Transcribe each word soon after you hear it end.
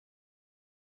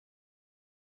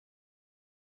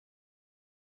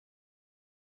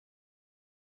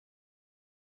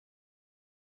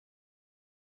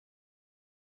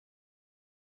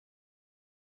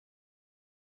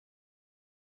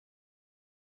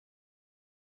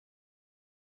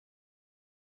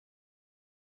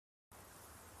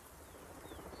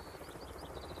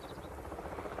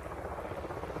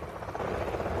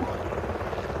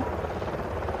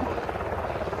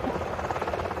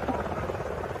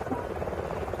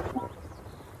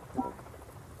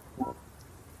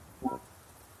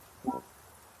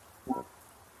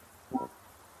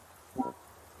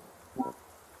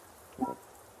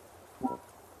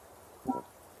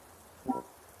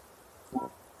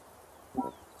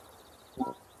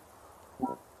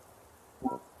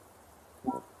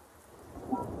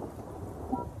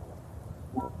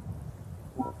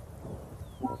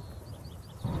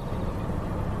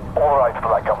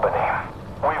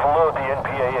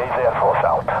Air Force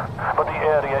out, but the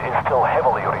area is still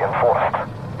heavily reinforced.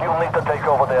 You'll need to take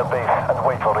over their base and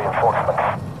wait for reinforcements.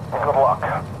 Good luck.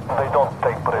 They don't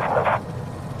take prisoners.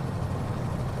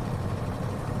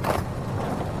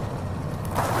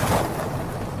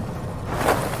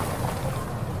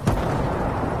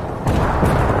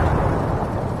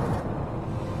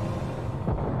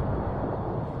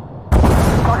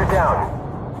 Target down.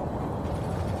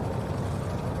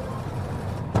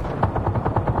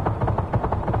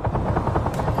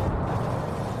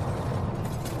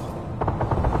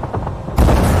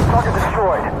 Target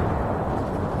destroyed.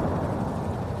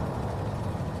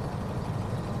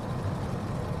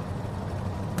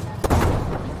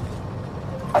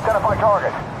 Identify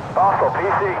target. Hostile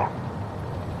PC.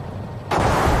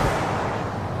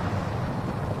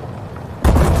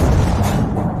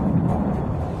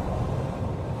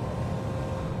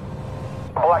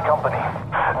 Black Company.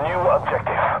 New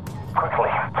objective.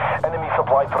 Quickly. Enemy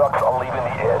supply trucks are leaving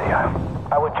the area.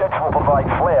 Our jets will provide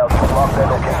flares to mark their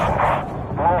locations.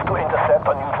 Move to intercept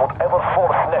and use whatever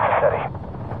force necessary.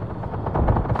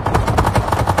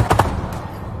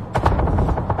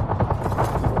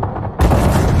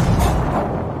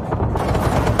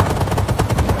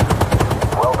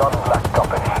 Well done, Black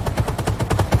Company.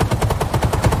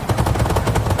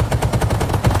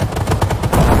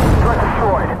 Threat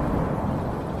destroyed.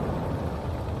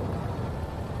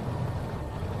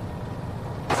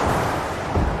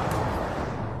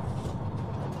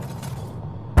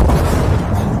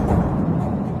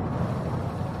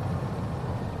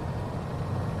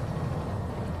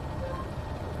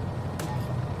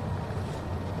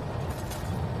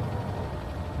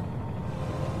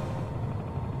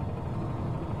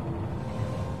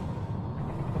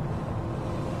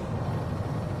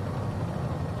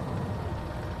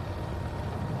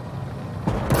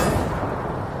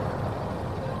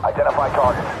 Identify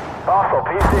target. Hostile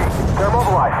PC. They're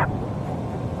mobilized.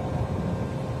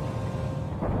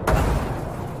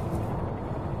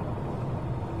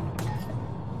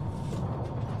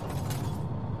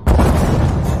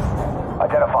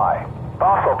 Identify.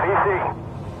 Hostile PC.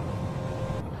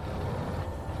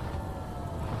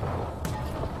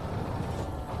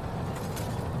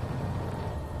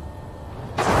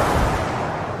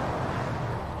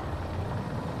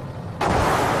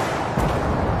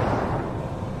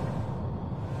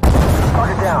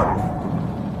 Target down.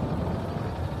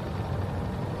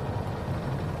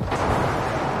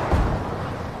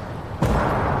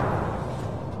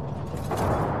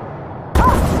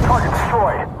 Target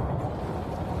destroyed.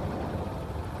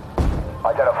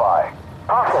 Identify.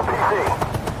 Hostile PC.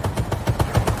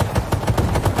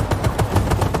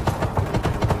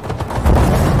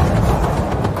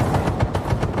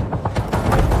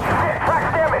 Shit,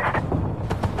 track's damaged.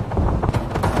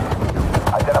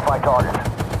 Identify target.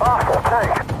 Hostile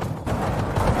tank.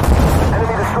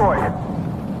 Enemy destroyed.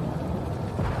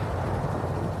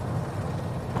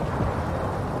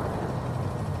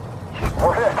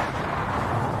 We're hit.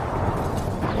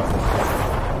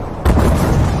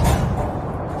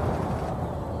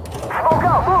 Smoke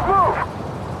out! Move, move!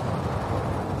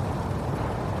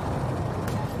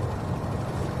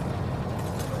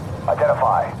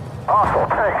 Identify. Hostile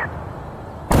tank.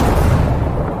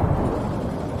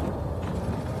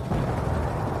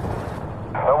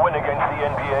 A win against the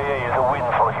NBAA is a win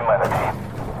for humanity.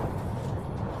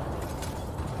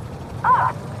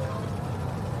 Ah!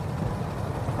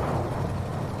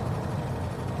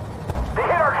 They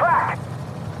hit our track!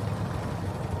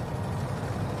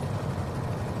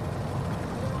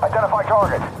 Identify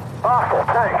target. Hostile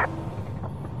tank.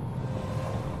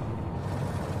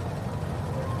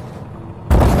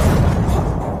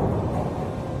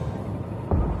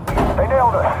 They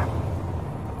nailed us.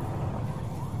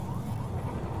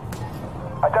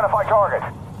 Identify target.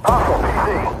 Hostile PC.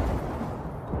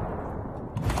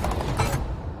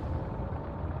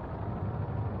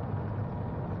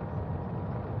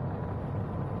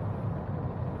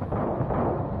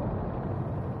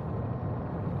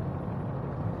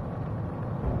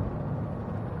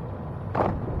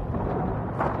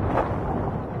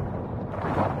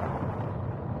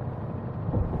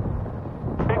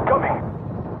 Incoming.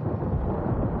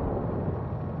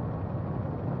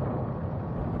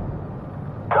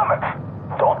 Damn it!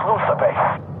 Don't lose the base.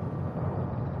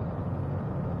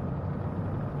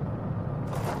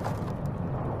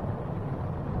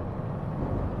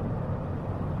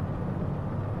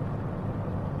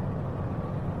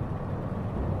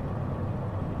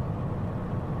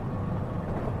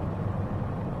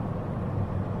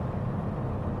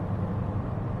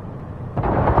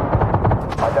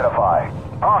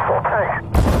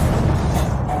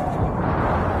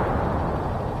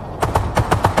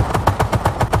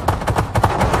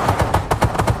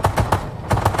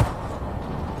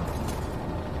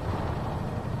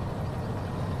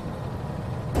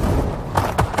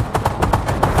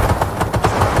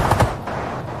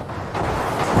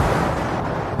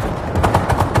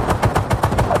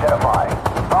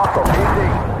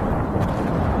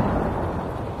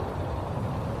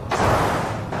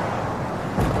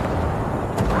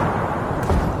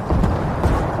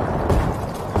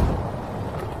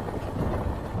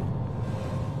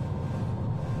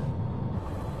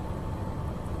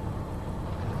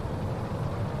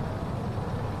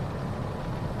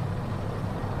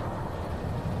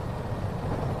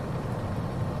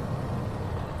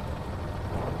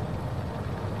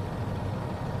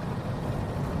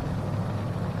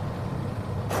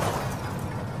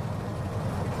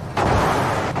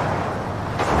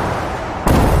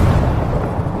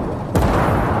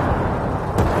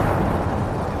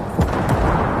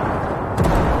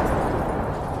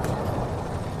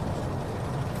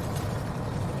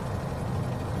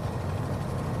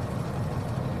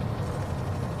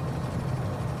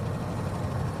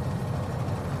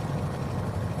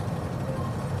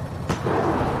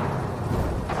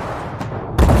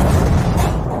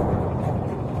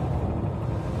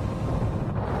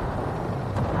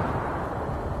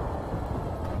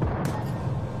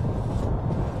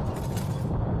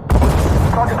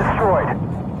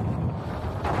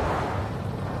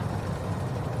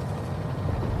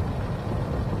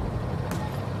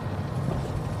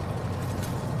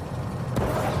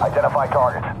 Identify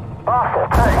target. Hostile,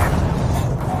 tank.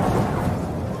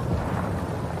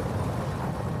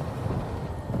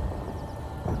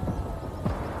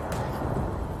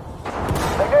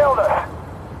 They nailed us.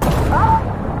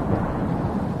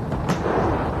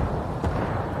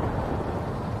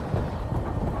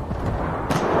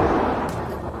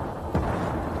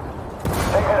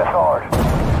 They hit us hard.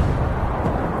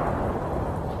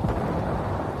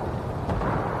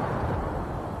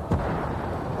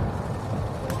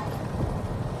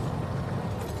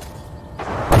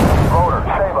 Rotor,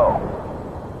 Sabo.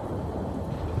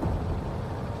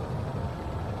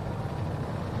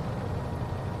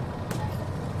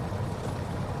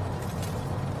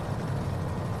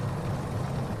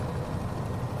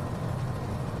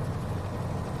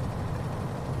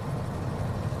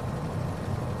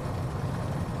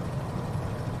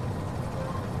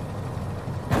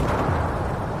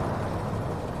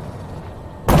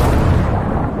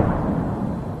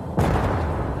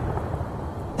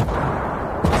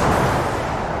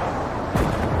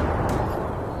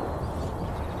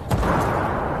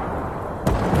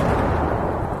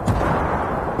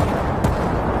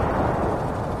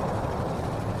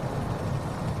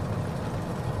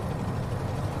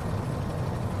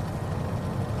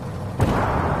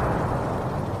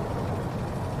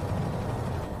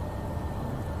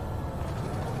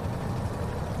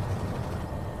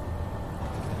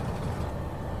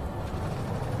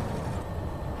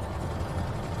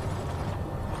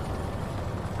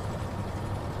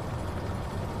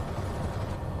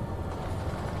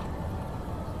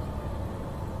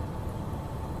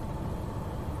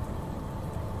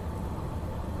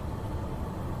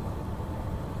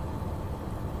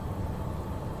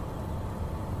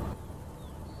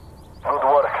 Good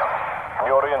work.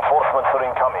 Your reinforcements are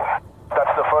incoming.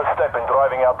 That's the first step in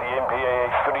driving out the MPAA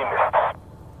stream